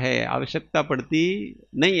लेता है, आवश्यकता पड़ती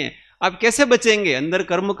नहीं है। आप कैसे बचेंगे? अंदर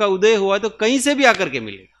कर्म का उदय हुआ तो कहीं से भी आकर के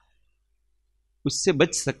मिलेगा, उससे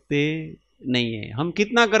बच सकते नहीं है। हम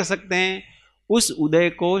कितना कर सकते हैं? उस उदय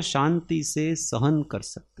को शांति से सहन कर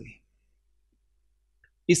सकते हैं।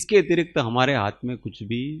 इसके अतिरिक्त हमारे हाथ में कुछ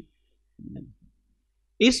भी नहीं।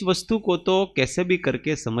 इस वस्तु को तो कैसे भी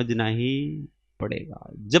करके समझना ही पड़ेगा।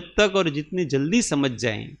 जब तक और जितनी जल्दी समझ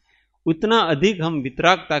जाएं उतना अधिक हम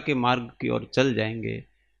वितरागता के मार्ग की ओर चल जाएंगे।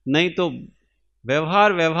 नहीं तो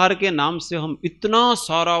व्यवहार के नाम से हम इतना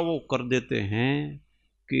सारा वो कर देते हैं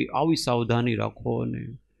कि आओ सावधानी रखो ने,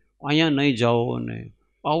 आया नहीं जाओ ने,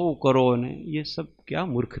 आओ करो ने। ये सब क्या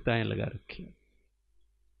मूर्खताएं लगा रखी है,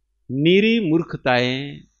 निरी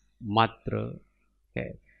मूर्खताएं मात्र है।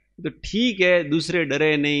 तो ठीक है, दूसरे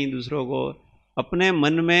डरे नहीं, दूसरों को अपने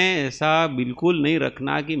मन में ऐसा बिल्कुल नहीं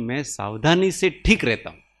रखना कि मैं सावधानी से ठीक रहता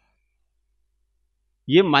हूं।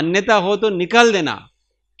 ये मान्यता हो तो निकाल देना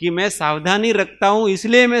कि मैं सावधानी रखता हूं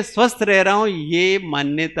इसलिए मैं स्वस्थ रह रहा हूं, ये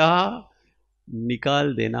मान्यता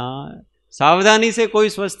निकाल देना। सावधानी से कोई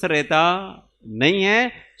स्वस्थ रहता नहीं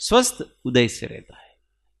है, स्वस्थ उदय से रहता है।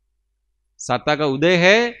 साता का उदय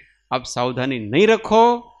है, आप सावधानी नहीं रखो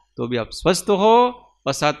तो भी आप स्वस्थ हो।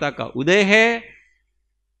 असाता का उदय है,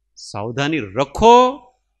 सावधानी रखो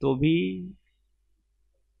तो भी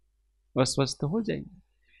अस्वस्थ हो जाएंगे।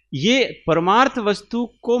 ये परमार्थ वस्तु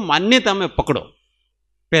को मान्यता में पकड़ो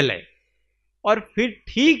पहले, और फिर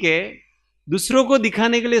ठीक है दूसरों को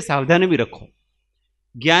दिखाने के लिए सावधानी भी रखो।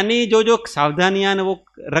 ज्ञानी जो जो सावधानियां वो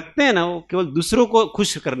रखते हैं ना, वो केवल दूसरों को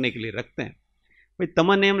खुश करने के लिए रखते हैं। भाई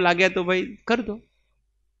तमन एम लागे तो भाई कर दो।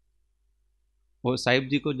 वो साहिब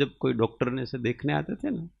जी को जब कोई डॉक्टर ने से देखने आते थे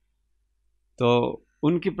ना, तो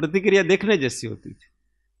उनकी प्रतिक्रिया देखने जैसी होती थी।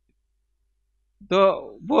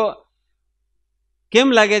 तो वो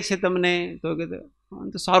केम लागे छे तमने? तो कहते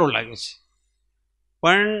तो सारू लागे छे,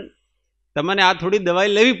 पण तमने आ थोड़ी दवाई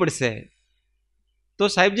लेवी पड़शे। तो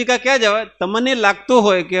साहिब जी का क्या जवाब? तमने लागतो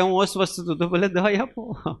होय कि हूँ अस्वस्थ हूं तो भले दवाई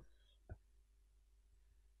आपो।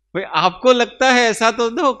 भाई आपको लगता है ऐसा तो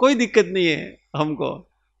दो, कोई दिक्कत नहीं है।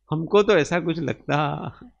 हमको तो ऐसा कुछ लगता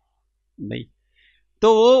नहीं।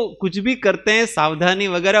 तो वो कुछ भी करते हैं सावधानी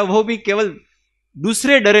वगैरह, वो भी केवल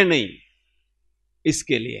दूसरे डरे नहीं,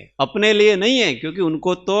 इसके लिए, अपने लिए नहीं है। क्योंकि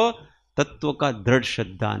उनको तो तत्व का दृढ़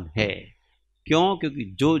श्रद्धान है। क्यों? क्योंकि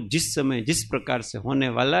जो जिस समय जिस प्रकार से होने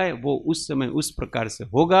वाला है वो उस समय उस प्रकार से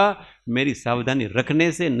होगा। मेरी सावधानी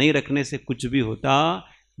रखने से नहीं रखने से कुछ भी होता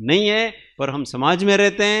नहीं है। पर हम समाज में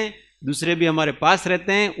रहते हैं, दूसरे भी हमारे पास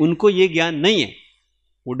रहते हैं, उनको ये ज्ञान नहीं है,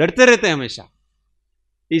 वो डरते रहते हैं हमेशा।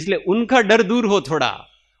 इसलिए उनका डर दूर हो थोड़ा,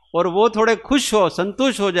 और वो थोड़े खुश हो,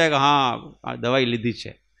 संतोष हो जाएगा, हाँ दवाई लीधी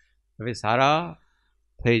है वे सारा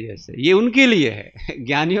थे जैसे। ये उनके लिए है,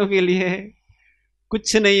 ज्ञानियों के लिए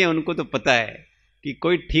कुछ नहीं है। उनको तो पता है कि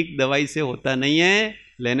कोई ठीक दवाई से होता नहीं है,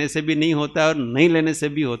 लेने से भी नहीं होता और नहीं लेने से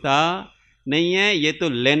भी होता नहीं है। ये तो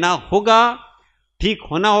लेना होगा, ठीक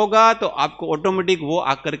होना होगा, तो आपको ऑटोमेटिक वो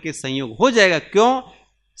आकर के संयोग हो जाएगा। क्यों?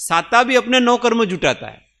 साता भी अपने 9 कर्म जुटाता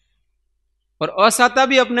है और असाता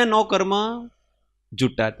भी अपने 9 कर्म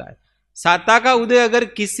जुटाता है। साता का उदय अगर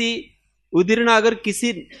किसी उदीर्णा अगर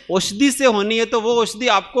किसी औषधि से होनी है तो वो औषधि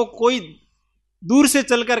आपको कोई दूर से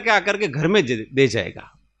चल करके आकर के घर में दे जाएगा,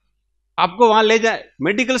 आपको वहां ले जाए,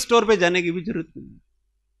 मेडिकल स्टोर पे जाने की भी जरूरत नहीं।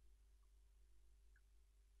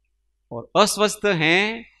 और अस्वस्थ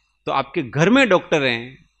हैं तो आपके घर में डॉक्टर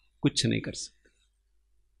हैं, कुछ नहीं कर सकते,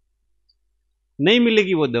 नहीं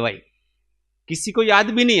मिलेगी वो दवाई, किसी को याद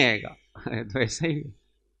भी नहीं आएगा। तो ऐसा ही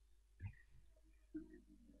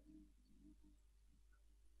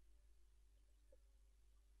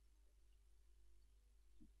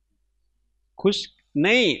खुश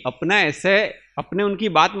नहीं, अपना ऐसे अपने उनकी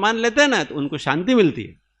बात मान लेते हैं ना तो उनको शांति मिलती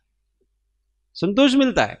है, संतोष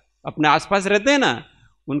मिलता है। अपने आसपास रहते हैं ना,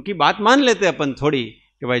 उनकी बात मान लेते हैं अपन थोड़ी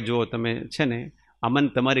कि भाई जो તમે છે ને અમન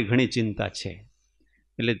તમારી ઘણી ચિંતા છે,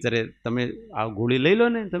 એટલે ત્યારે તમે આ ગોળી લઈ લો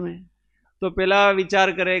ને તમે, तो पहला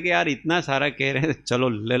विचार करे कि यार इतना सारा कह रहे हैं चलो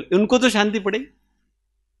ले लो, उनको तो शांति पड़ेगी।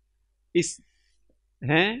 इस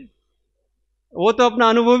हैं वो तो अपना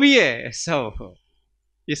अनुभव ही है सब,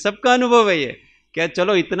 ये सबका अनुभव है ये, क्या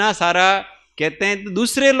चलो इतना सारा कहते हैं तो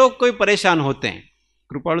दूसरे लोग कोई परेशान होते हैं।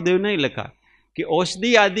 कृपालुदेव ने लिखा कि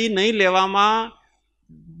औषधि आदि नहीं लेवामा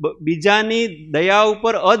बीजानी दया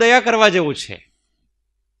ऊपर अदया करवा जेवुं छे।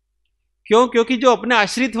 क्यों? क्योंकि जो अपने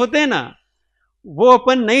आश्रित होते हैं ना वो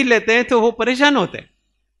अपन नहीं लेते हैं तो वो परेशान होते हैं।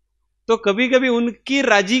 तो कभी कभी उनकी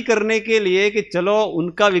राजी करने के लिए कि चलो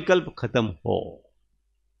उनका विकल्प खत्म हो,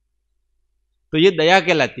 तो ये दया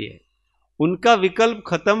कहलाती है। उनका विकल्प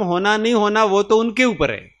खत्म होना नहीं होना वो तो उनके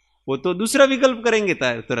ऊपर है, वो तो दूसरा विकल्प करेंगे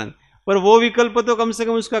तुरंत, पर वो विकल्प तो कम से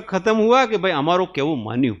कम उसका खत्म हुआ कि भाई हमारो केवू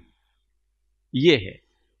मान्यू। ये है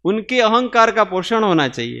उनके अहंकार का पोषण होना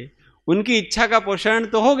चाहिए, उनकी इच्छा का पोषण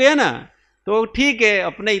तो हो गया ना, तो ठीक है,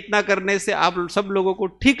 अपने इतना करने से आप सब लोगों को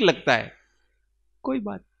ठीक लगता है, कोई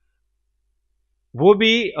बात। वो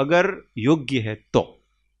भी अगर योग्य है तो,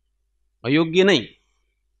 अयोग्य नहीं।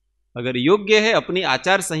 अगर योग्य है, अपनी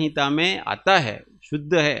आचार संहिता में आता है,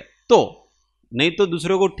 शुद्ध है तो, नहीं तो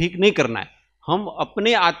दूसरों को ठीक नहीं करना है। हम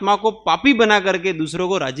अपने आत्मा को पापी बना करके दूसरों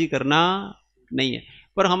को राजी करना नहीं है।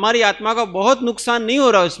 पर हमारी आत्मा का बहुत नुकसान नहीं हो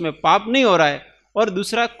रहा है, उसमें पाप नहीं हो रहा है और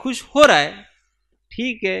दूसरा खुश हो रहा है,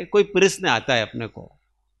 ठीक है। कोई प्रश्न आता है अपने को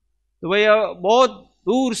तो भाई बहुत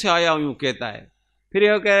दूर से आया हूँ कहता है, फिर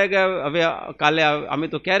यह कह रहा है कि अभी काले हमें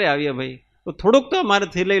तो कह रहे आइए भाई, तो थोड़ोक तो हमारे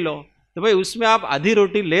थे ले लो, तो भाई उसमें आप आधी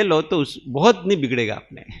रोटी ले लो तो उस बहुत नहीं बिगड़ेगा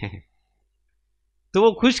अपने। तो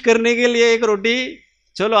वो खुश करने के लिए एक रोटी,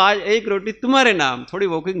 चलो आज एक रोटी तुम्हारे नाम, थोड़ी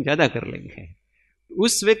वॉकिंग ज्यादा कर लेंगे।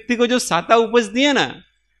 उस व्यक्ति को जो साता उपज दिए ना,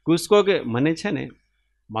 उसको के मने छे ने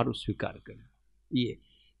मारू स्वीकार कर,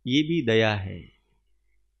 ये भी दया है।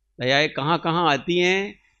 दयाएं कहाँ कहाँ आती हैं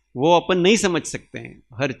वो अपन नहीं समझ सकते हैं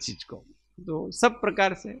हर चीज को। तो सब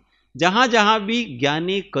प्रकार से जहां जहां भी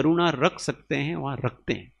ज्ञानी करुणा रख सकते हैं वहां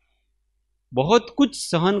रखते हैं। बहुत कुछ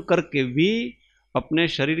सहन करके भी, अपने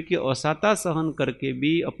शरीर की असाता सहन करके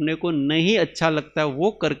भी, अपने को नहीं अच्छा लगता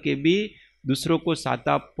वो करके भी दूसरों को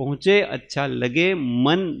साता पहुंचे, अच्छा लगे,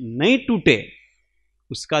 मन नहीं टूटे,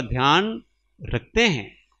 उसका ध्यान रखते हैं।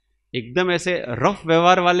 एकदम ऐसे रफ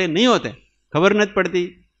व्यवहार वाले नहीं होते, खबर नहीं पड़ती,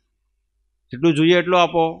 જેટલું જોઈએ એટલું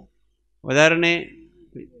આપો, વધારે ને,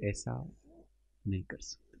 ऐसा नहीं कर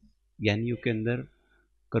सकते। ज्ञानियों के अंदर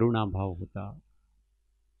करुणा भाव होता,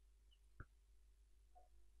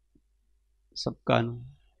 सबका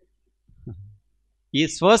ये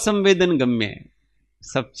स्वसंवेदन गम्य है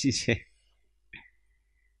सब चीजें।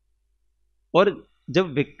 और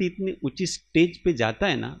जब व्यक्ति इतनी ऊंची स्टेज पे जाता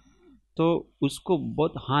है ना तो उसको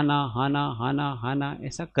बहुत हाना हाना हाना हाना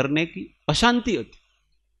ऐसा करने की अशांति होती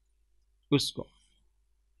उसको।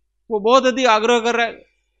 वो बहुत अधिक आग्रह कर रहा है,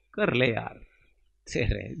 कर ले यार,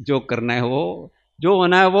 तेरे जो करना है वो, जो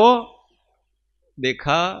होना है वो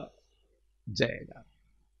देखा जाएगा,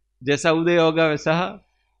 जैसा उदय होगा वैसा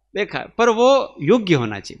देखा। पर वो योग्य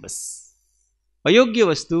होना चाहिए बस, अयोग्य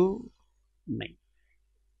वस्तु नहीं।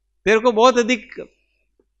 तेरे को बहुत अधिक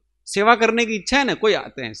सेवा करने की इच्छा है ना, कोई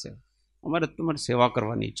आते हैं ऐसे, हमारे तुम्हारी सेवा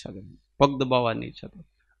करवानी इच्छा है, पग दबावानी इच्छा, तो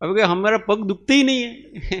अब क्या हमारा पग दुखते ही नहीं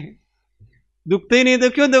है। दुखते ही नहीं तो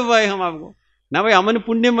क्यों दबाए हम आपको? ना भाई हमें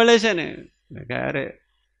पुण्य मिले से ने, अरे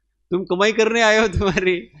तुम कमाई करने आए हो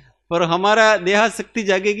तुम्हारी, पर हमारा देहा शक्ति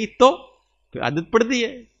जागेगी तो फिर आदत पड़ती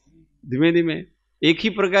है धीमे धीमे। एक ही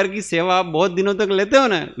प्रकार की सेवा आप बहुत दिनों तक लेते हो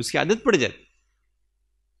ना, उसकी आदत पड़ जाती,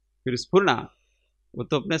 फिर स्फुरना वो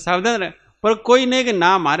तो अपने सावधान रहे, पर कोई नहीं कि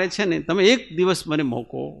ना मारे छे ने તમે एक દિવસ મને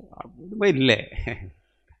મોકો આપો भाई ले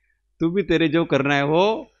तू भी तेरे जो करना है वो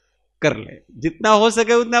कर ले, जितना हो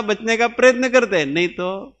सके उतना बचने का प्रयत्न करते हैं, नहीं तो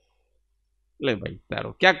ले भाई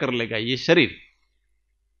तारो क्या कर लेगा, ये शरीर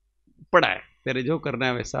पड़ा है, तेरे जो करना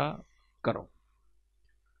है वैसा करो।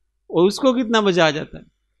 और उसको कितना मजा आ जाता है,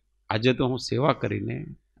 आज तो हूँ सेवा करीने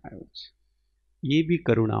आयो छे। ये भी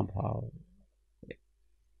करुणा भाव,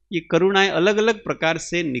 ये करुणाएं अलग अलग प्रकार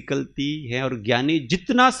से निकलती है, और ज्ञानी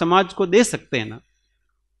जितना समाज को दे सकते हैं ना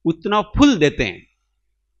उतना फुल देते हैं।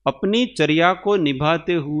 अपनी चर्या को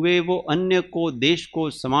निभाते हुए वो अन्य को, देश को,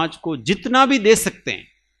 समाज को जितना भी दे सकते हैं,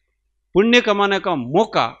 पुण्य कमाने का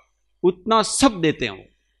मौका उतना सब देते हैं, वो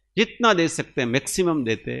जितना दे सकते हैं मैक्सिमम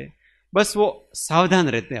देते हैं। बस वो सावधान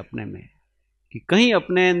रहते हैं अपने में कि कहीं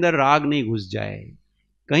अपने अंदर राग नहीं घुस जाए,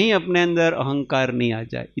 कहीं अपने अंदर अहंकार नहीं आ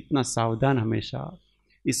जाए, इतना सावधान हमेशा।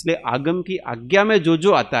 इसलिए आगम की आज्ञा में जो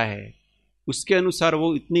जो आता है उसके अनुसार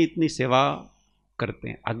वो इतनी इतनी सेवा करते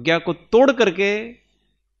हैं, आज्ञा को तोड़ करके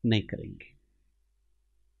नहीं करेंगे।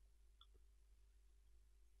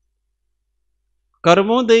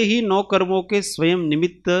 कर्मोदय ही नौ कर्मों के स्वयं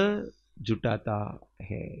निमित्त जुटाता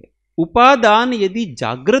है। उपादान यदि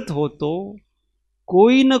जागृत हो तो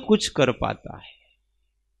कोई न कुछ कर पाता है।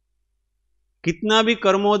 कितना भी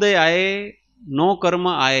कर्मोदय आए, नौ कर्म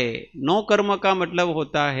आए, नौ कर्म का मतलब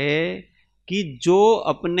होता है कि जो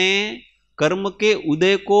अपने कर्म के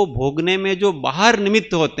उदय को भोगने में जो बाहर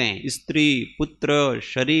निमित्त होते हैं, स्त्री, पुत्र,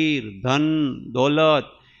 शरीर, धन,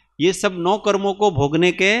 दौलत, ये सब नौ कर्मों को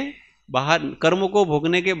भोगने के बाहर, कर्म को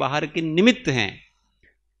भोगने के बाहर के निमित्त हैं।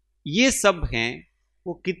 ये सब हैं,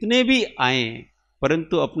 वो कितने भी आए,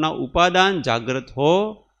 परंतु अपना उपादान जागृत हो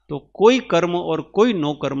तो कोई कर्म और कोई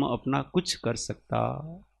नो कर्म अपना कुछ कर सकता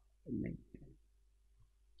नहीं।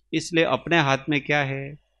 इसलिए अपने हाथ में क्या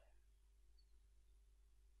है?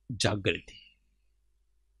 जागृति,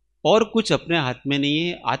 और कुछ अपने हाथ में नहीं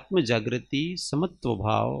है। आत्म जागृति, समत्व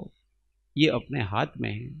भाव, ये अपने हाथ में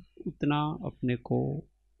है, उतना अपने को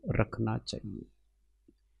रखना चाहिए।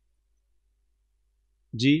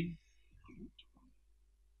 जी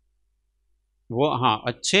वो, हाँ,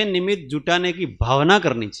 अच्छे निमित्त जुटाने की भावना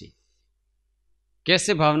करनी चाहिए।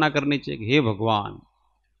 कैसे भावना करनी चाहिए? हे भगवान,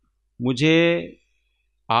 मुझे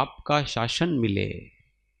आपका शासन मिले,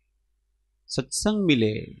 सत्संग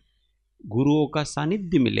मिले, गुरुओं का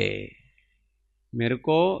सानिध्य मिले, मेरे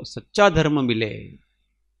को सच्चा धर्म मिले,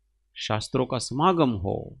 शास्त्रों का समागम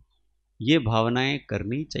हो, ये भावनाएं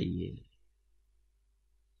करनी चाहिए।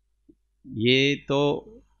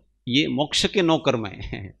 ये मोक्ष के नौ कर्म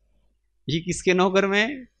है। ये किसके नौ कर्म है?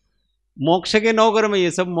 मोक्ष के नौ कर्म।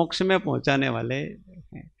 ये सब मोक्ष में पहुंचाने वाले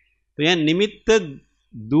हैं। तो यह निमित्त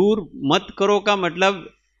दूर मत करो का मतलब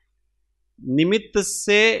निमित्त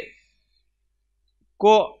से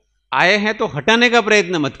को आए हैं तो हटाने का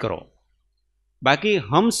प्रयत्न मत करो। बाकी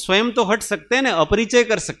हम स्वयं तो हट सकते हैं ना, अपरिचय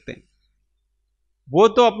कर सकते हैं, वो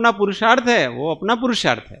तो अपना पुरुषार्थ है, वो अपना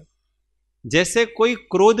पुरुषार्थ है। जैसे कोई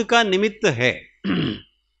क्रोध का निमित्त है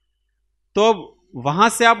तो वहां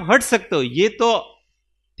से आप हट सकते हो, ये तो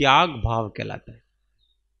त्याग भाव कहलाता है।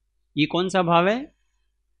 ये कौन सा भाव है?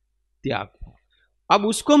 त्याग भाव। अब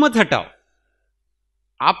उसको मत हटाओ,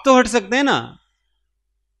 आप तो हट सकते हैं ना।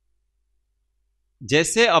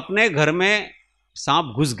 जैसे अपने घर में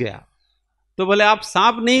सांप घुस गया तो बोले आप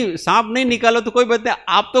सांप नहीं निकालो तो कोई बात नहीं,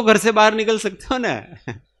 आप तो घर से बाहर निकल सकते हो ना।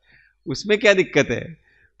 उसमें क्या दिक्कत है?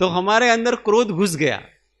 तो हमारे अंदर क्रोध घुस गया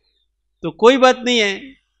तो कोई बात नहीं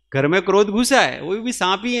है, घर में क्रोध घुसा है, वो भी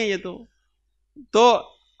सांप ही है ये तो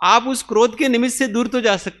आप उस क्रोध के निमित्त से दूर तो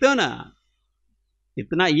जा सकते हो ना।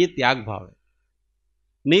 इतना ये त्याग भाव है।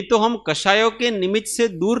 नहीं तो हम कषायों के निमित्त से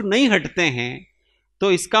दूर नहीं हटते हैं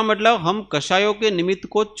तो इसका मतलब हम कषायों के निमित्त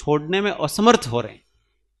को छोड़ने में असमर्थ हो रहे हैं,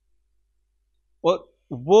 और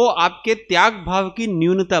वो आपके त्याग भाव की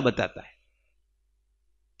न्यूनता बताता है।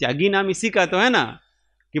 त्यागी नाम इसी का तो है ना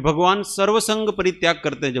कि भगवान सर्वसंग परित्याग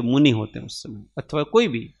करते हैं जब मुनि होते हैं उस समय, अथवा कोई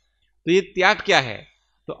भी। तो ये त्याग क्या है?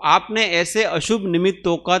 तो आपने ऐसे अशुभ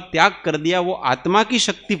निमित्तों का त्याग कर दिया, वो आत्मा की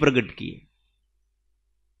शक्ति प्रकट की है।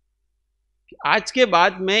 आज के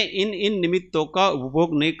बाद मैं इन निमित्तों का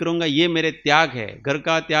उपभोग नहीं करूंगा, ये मेरे त्याग है। घर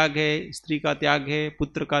का त्याग है, स्त्री का त्याग है,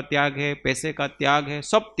 पुत्र का त्याग है, पैसे का त्याग है,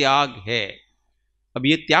 सब त्याग है। अब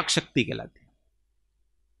ये त्याग शक्ति कहलाती है।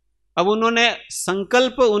 अब उन्होंने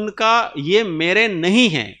संकल्प उनका ये मेरे नहीं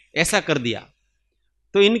है ऐसा कर दिया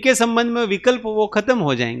तो इनके संबंध में विकल्प वो खत्म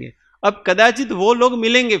हो जाएंगे। अब कदाचित वो लोग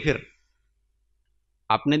मिलेंगे फिर।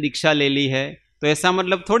 आपने दीक्षा ले ली है तो ऐसा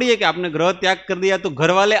मतलब थोड़ी है कि आपने गृह त्याग कर दिया तो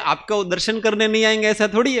घर वाले आपका दर्शन करने नहीं आएंगे, ऐसा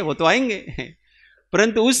थोड़ी है, वो तो आएंगे।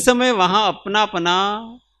 परंतु उस समय वहां अपनापना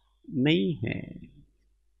नहीं है।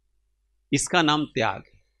 इसका नाम त्याग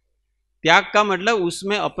है। त्याग का मतलब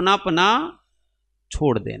उसमें अपनापना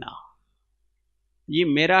छोड़ देना। ये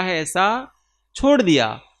मेरा है ऐसा छोड़ दिया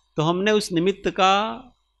तो हमने उस निमित्त का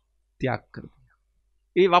त्याग कर दिया।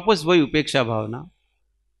 ये वापस वही उपेक्षा भावना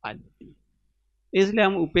आ जाती है। इसलिए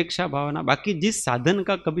हम उपेक्षा भावना, बाकी जिस साधन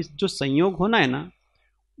का कभी जो संयोग होना है ना,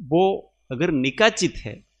 वो अगर निकाचित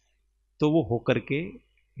है तो वो होकर के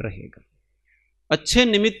रहेगा। अच्छे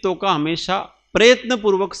निमित्तों का हमेशा प्रयत्न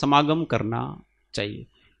पूर्वक समागम करना चाहिए,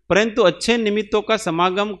 परंतु अच्छे निमित्तों का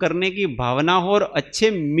समागम करने की भावना हो और अच्छे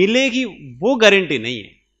मिलेगी वो गारंटी नहीं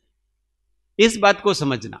है। इस बात को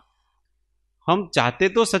समझना। हम चाहते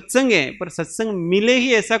तो सत्संग है, पर सत्संग मिले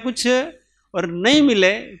ही ऐसा कुछ, और नहीं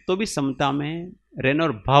मिले तो भी समता में रहना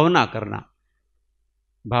और भावना करना।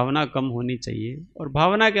 भावना कम होनी चाहिए और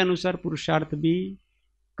भावना के अनुसार पुरुषार्थ भी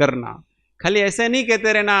करना। खाली ऐसे नहीं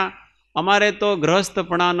कहते रहना અમારે તો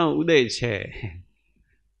ગ્રહસ્થપણાનો ઉદય છે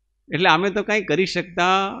એટલે અમે તો કંઈ કરી શકતા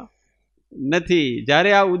નથી,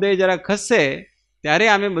 જ્યારે આ ઉદય જરા ખસશે ત્યારે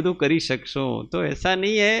અમે બધું કરી શકશું। तो ऐसा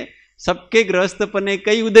नहीं है, सबके गृहस्थपने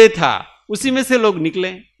कई उदय था, उसी में से लोग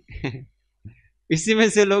निकले इसी में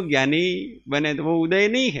से लोग ज्ञानी बने, तो वो उदय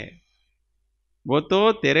नहीं है, वो तो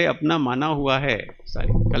तेरे अपना माना हुआ है,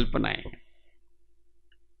 सारी कल्पनाएं।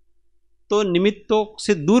 तो निमित्तों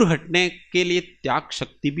से दूर हटने के लिए त्याग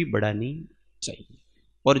शक्ति भी बढ़ानी चाहिए,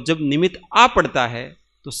 और जब निमित्त आ पड़ता है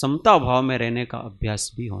तो समता भाव में रहने का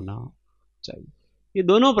अभ्यास भी होना चाहिए। ये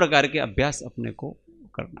दोनों प्रकार के अभ्यास अपने को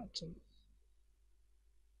करना चाहिए।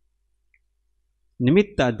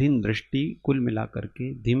 निमित्ताधीन दृष्टि कुल मिलाकर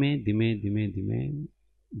के धीमे धीमे धीमे धीमे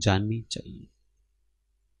जाननी चाहिए।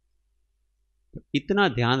 तो इतना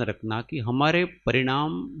ध्यान रखना कि हमारे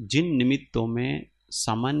परिणाम जिन निमित्तों में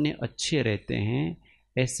सामान्य अच्छे रहते हैं,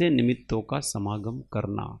 ऐसे निमित्तों का समागम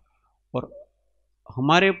करना, और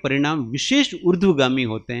हमारे परिणाम विशेष ऊर्ध्वगामी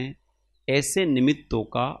होते हैं, ऐसे निमित्तों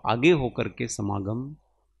का आगे होकर के समागम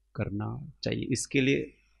करना चाहिए। इसके लिए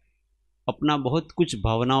अपना बहुत कुछ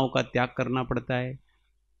भावनाओं का त्याग करना पड़ता है,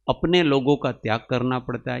 अपने लोगों का त्याग करना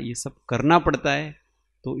पड़ता है, ये सब करना पड़ता है,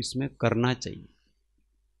 तो इसमें करना चाहिए।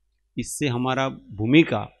 इससे हमारा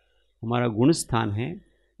भूमिका, हमारा गुण स्थान है,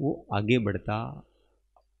 वो आगे बढ़ता।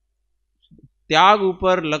 त्याग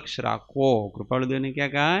ऊपर लक्ष्य राखो, कृपालुदेव ने क्या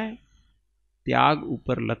कहा है, त्याग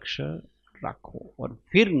ऊपर लक्ष्य राखो, और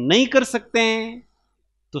फिर नहीं कर सकते हैं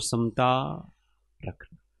तो समता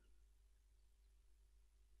रखना।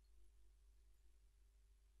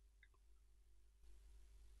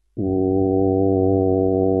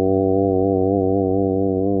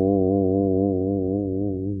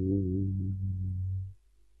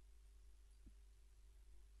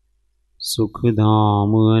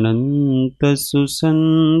 सुखधाम अनंत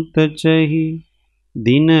सुसंत चहि,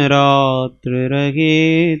 दिन रात्र रहे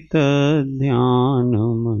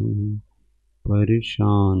तध्यानमय, पर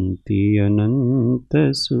शांति अनंत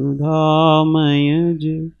सुधामय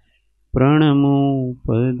जय, प्रणमो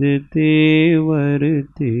पद तेवर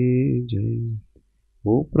जय,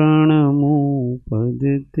 ओ प्रणमो पद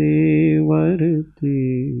तेवर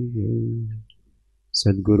जय।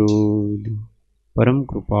 सद्गुरु परम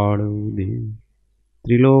कृपाळु देव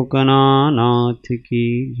त्रिलोकनाथ की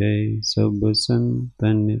जय, सब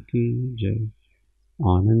संतन की जय।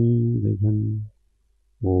 आनंद घन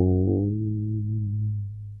ओम।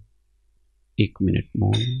 1 मिनट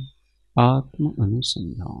मौन, आत्म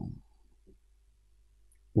अनुसंधान।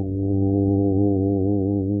 ओम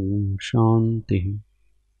शांति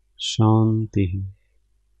शांति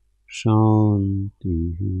शांति।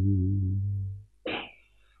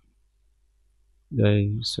 जय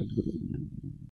सद्गुरु।